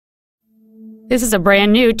This is a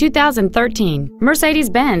brand new 2013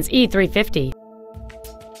 Mercedes-Benz E350.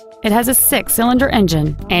 It has a 6-cylinder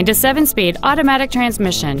engine and a 7-speed automatic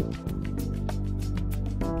transmission.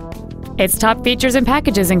 Its top features and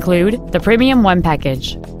packages include the Premium One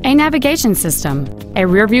package, a navigation system, a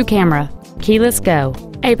rear-view camera, keyless go,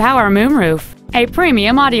 a power moonroof, a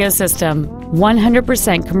premium audio system,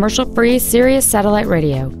 100% commercial-free Sirius satellite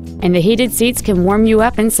radio, and the heated seats can warm you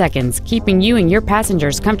up in seconds, keeping you and your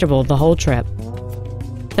passengers comfortable the whole trip.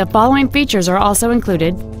 The following features are also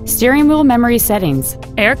included: steering wheel memory settings,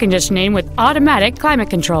 air conditioning with automatic climate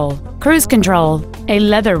control, cruise control, a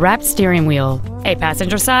leather-wrapped steering wheel, a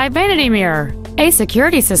passenger side vanity mirror, a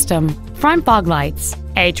security system, front fog lights,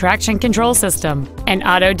 a traction control system, an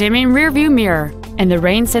auto-dimming rear-view mirror, and the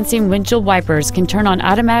rain-sensing windshield wipers can turn on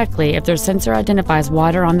automatically if their sensor identifies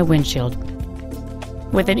water on the windshield.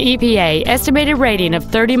 With an EPA estimated rating of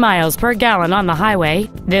 30 miles per gallon on the highway,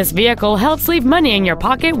 this vehicle helps leave money in your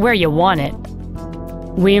pocket where you want it.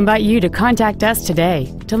 We invite you to contact us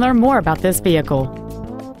today to learn more about this vehicle.